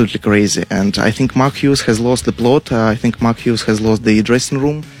absolutely crazy, and I think Mark Hughes has lost the plot. I think Mark Hughes has lost the dressing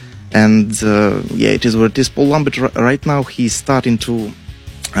room, and it is what it is. Paul Lambert right now, he's starting to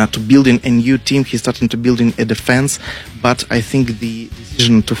building a new team. He's starting to building a defense, but I think the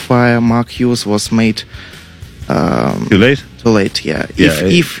decision to fire Mark Hughes was made too late. Yeah.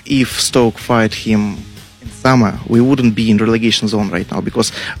 If Stoke fired him in summer, we wouldn't be in relegation zone right now,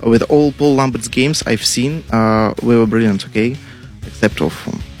 because with all Paul Lambert's games I've seen, we were brilliant. Okay. Except we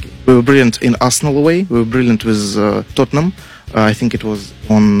were brilliant in Arsenal away. We were brilliant with Tottenham. I think it was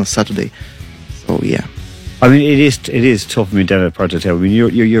on Saturday. So yeah. I mean, it is tough. I mean, down at part of the table. I mean,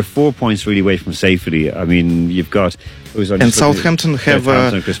 you're 4 points really away from safety. I mean, you've got Southampton have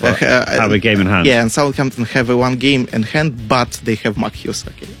a game in hand. Yeah, and Southampton have one game in hand, but they have Mark Hughes.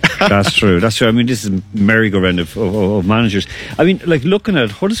 Okay. That's true. I mean, this is a merry-go-round of managers. I mean, like looking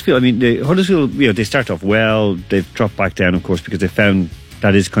at Huddersfield. I mean, Huddersfield, they start off well. They've dropped back down, of course, because they found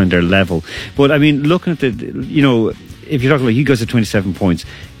that is kind of their level. But I mean, looking at if you're talking about you guys at 27 points,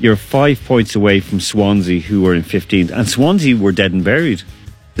 you're 5 points away from Swansea, who are in 15th, and Swansea were dead and buried.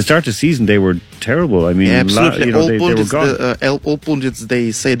 the start of the season they were terrible. I mean, absolutely. they were gone. All pundits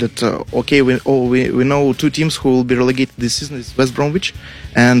they say that okay, we know two teams who will be relegated this season is West Bromwich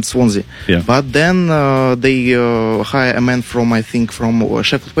and Swansea. Yeah. But then they hire a man from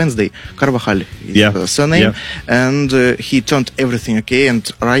Sheffield Wednesday, Carvajal, his surname, and he turned everything. Okay, and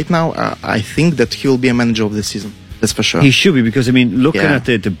right now I think that he will be a manager of the season. That's for sure. He should be, because I mean, looking at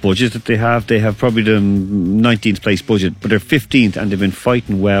the budget that they have probably the 19th place budget, but they're 15th and they've been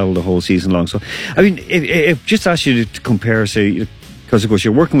fighting well the whole season long. So, I mean, if just ask you to compare, say, because of course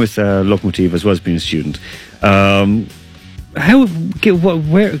you're working with Lokomotiv as well as being a student. Where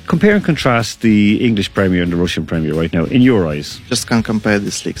compare and contrast the English Premier and the Russian Premier right now in your eyes? Just can't compare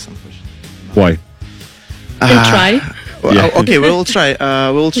these leagues, unfortunately. Why? Can try. Well, okay, we will try.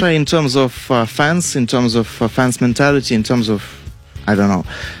 We will try in terms of fans, in terms of fans' mentality, in terms of, I don't know.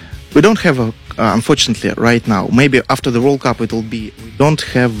 We don't have unfortunately, right now, maybe after the World Cup, it will be. We don't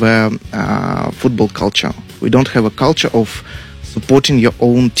have a football culture. We don't have a culture of supporting your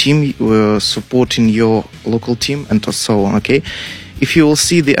own team, supporting your local team, and so on. Okay. If you will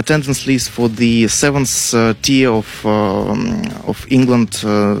see the attendance list for the seventh tier of England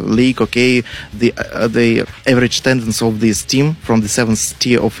league, okay, the average attendance of this team from the seventh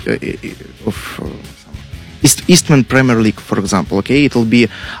tier of Eastman Premier League, for example, okay, it will be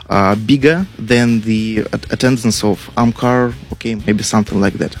bigger than the attendance of Amcar, okay, maybe something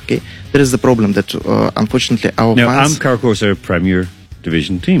like that, okay. There is the problem that unfortunately our fans. Amcar, of course, are a Premier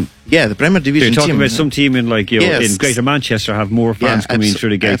Division team. Yeah, the Premier Division team. You're talking about some team in in Greater Manchester have more fans coming through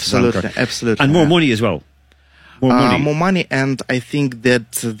the gates. Absolutely. And more money as well. More money, and I think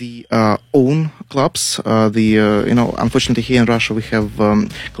that the own clubs, unfortunately here in Russia we have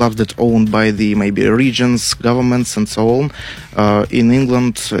clubs that are owned by the maybe regions, governments, and so on. In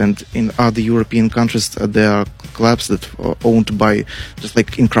England and in other European countries, there are clubs that are owned by, just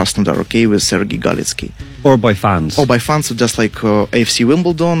like in Krasnodar, okay, with Sergei Galitsky. Or by fans. Or by fans, just like AFC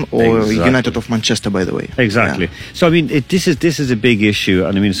Wimbledon or United of Manchester, by the way. Exactly. Yeah. So, I mean, this is a big issue,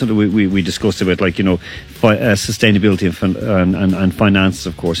 and I mean, it's something we discussed about, sustainability and finances,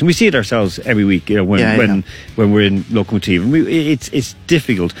 of course. And we see it ourselves every week, when we're in Lokomotiv. It's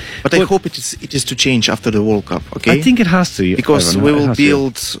difficult. But I hope it is to change after the World Cup, okay? I think it has to. Because we will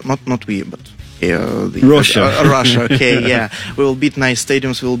build, not we, but Russia, okay, yeah. We will build nice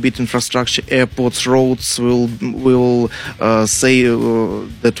stadiums. We will build infrastructure, airports, roads. We will say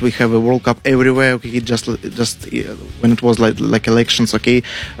that we have a World Cup everywhere. Okay, just when it was like elections, okay,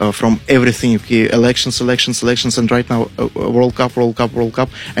 from everything, okay, elections, and right now World Cup.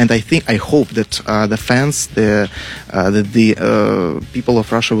 And I hope that the fans, the people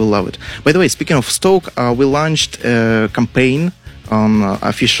of Russia will love it. By the way, speaking of Stoke, we launched a campaign on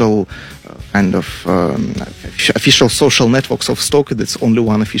official official social networks of Stoke. That's only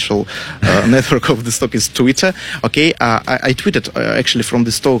one official network of the Stoke is Twitter. Okay, I tweeted actually from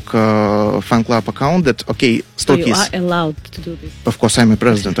the Stoke fan club account that Stoke you are allowed to do this. Of course, I'm a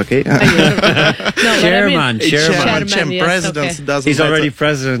president. Okay, chairman. Yes, president doesn't. He's already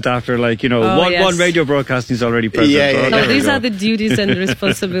president after one radio broadcast. He's already president. So these are the duties and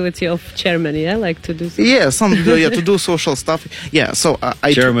responsibility of chairman. Yeah, like to do. To do social stuff. Yeah, so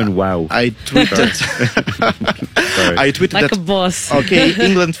chairman. Wow. I tweeted. I tweeted like that, a boss. Okay,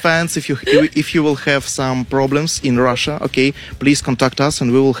 England fans, if you will have some problems in Russia, okay, please contact us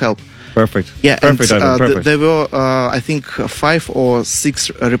and we will help. Perfect. Yeah, perfect. And there were I think 5 or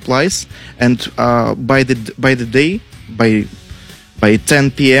 6 replies, and by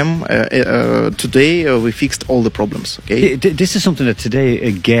 10 p.m. Today, we fixed all the problems. Okay. This is something that today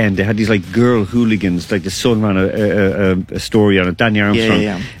again they had these girl hooligans. Like the Sun ran a story on it. Danny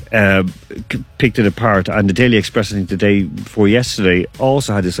Armstrong picked it apart, and the Daily Express, I think the day before yesterday,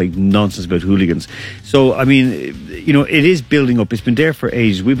 also had this nonsense about hooligans. So I mean, it is building up. It's been there for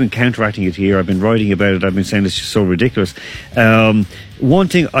ages. We've been counteracting it here. I've been writing about it. I've been saying it's just so ridiculous. One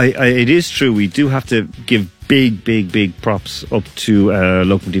thing, it is true. We do have to give big props up to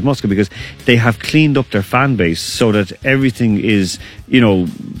Lokomotiv Moscow, because they have cleaned up their fan base so that everything is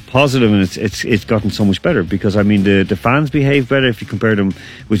positive, and it's gotten so much better, because I mean the fans behave better if you compare them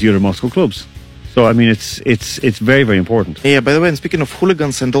with the other Moscow clubs. So I mean it's very, very important. Yeah, by the way, and speaking of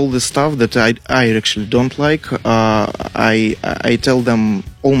hooligans and all this stuff that I actually don't like, I tell them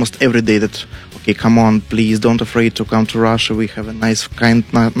almost every day that okay, come on, please don't afraid to come to Russia. We have a nice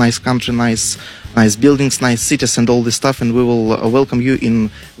country, nice buildings, nice cities, and all this stuff, and we will welcome you in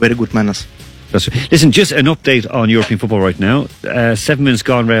very good manners. That's right. Listen, just an update on European football right now. 7 minutes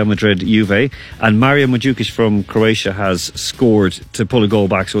gone, Real Madrid, Juve, and Mario Mandzukic from Croatia has scored to pull a goal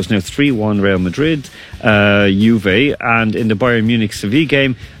back, so it's now 3-1 Real Madrid, Juve, and in the Bayern Munich Sevilla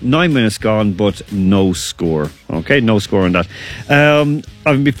game, 9 minutes gone, but no score. Okay, no score on that.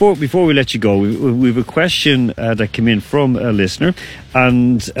 Before we let you go, we have a question that came in from a listener,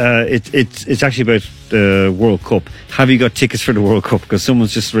 and it's actually about the World Cup. Have you got tickets for the World Cup? Because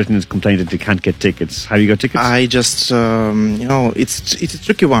someone's just written and complained that they can't get tickets. Have you got tickets? I just, it's a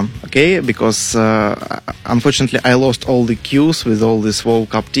tricky one, okay? Because unfortunately, I lost all the queues with all these World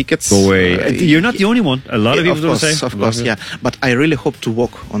Cup tickets. Go away. You're not the only one. A lot of people don't say. Of course, yeah. But I really hope to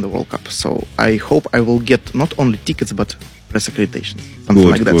walk on the World Cup. So I hope I will get not only tickets, but press accreditation.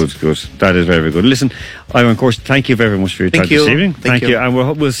 Good. That is very, very good. Listen, Ivan Course, thank you very much for your time this evening. Thank you. And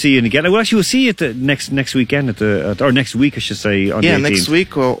we'll see you again. Well, actually, we'll see you at the next weekend, or next week, I should say, on the 18th. Next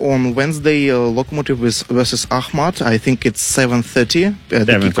week, on Wednesday, Lokomotiv versus Akhmat. I think it's 7:30 at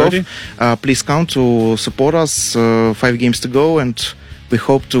the kickoff. Please come to support us. 5 games to go, and we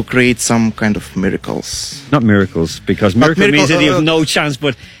hope to create some kind of miracles. Not miracles, because miracle means that you have no chance,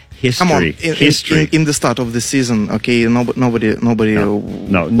 but history. Come on, in the start of the season, okay, nobody. No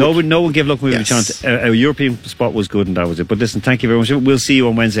one gave Lokomotiv a chance. A European spot was good, and that was it. But listen, thank you very much. We'll see you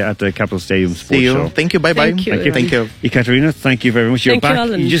on Wednesday at the Capital Stadium Sports Show. Thank you. Bye bye. Thank you. Ekaterina, thank you very much. You're back.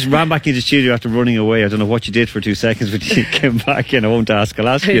 You just ran back into the studio after running away. I don't know what you did for 2 seconds, but you came back in. I won't ask. I'll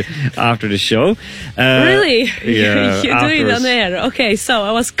ask you after the show. Really? Yeah. You do it on air. Okay, so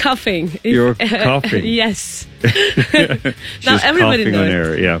I was coughing. You're coughing? Yes. Now everybody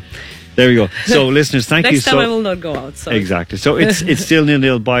knows. Yeah. There we go. So, listeners, thank you. Next time I will not go out. Sorry. Exactly. So it's still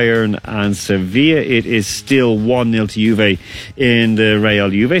 0-0 Bayern and Sevilla. It is still 1-0 to Juve in the Real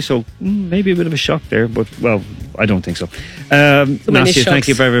Juve. So maybe a bit of a shock there, but well, I don't think so. Nastia, thank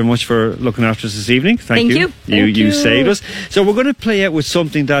you very, very much for looking after us this evening. Thank you. You saved us. So we're going to play out with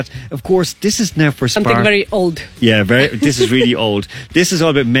something that, of course, this is now for something very old. Yeah, this is really old. This is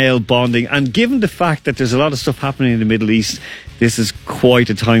all about male bonding, and given the fact that there's a lot of stuff happening in the Middle East, this is quite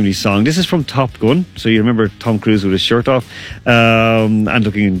a timely song. This is from Top Gun. So you remember Tom Cruise with his shirt off and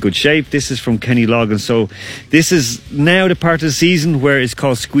looking in good shape. This is from Kenny Loggins. So this is now the part of the season where it's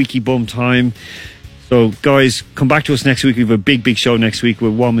called Squeaky Bum Time. So guys, come back to us next week. We have a big show next week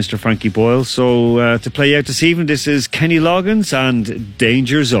with one Mr. Frankie Boyle. So to play out this evening, this is Kenny Loggins and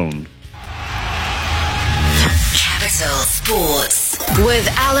Danger Zone. Capital Sports with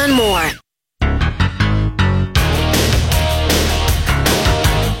Alan Moore.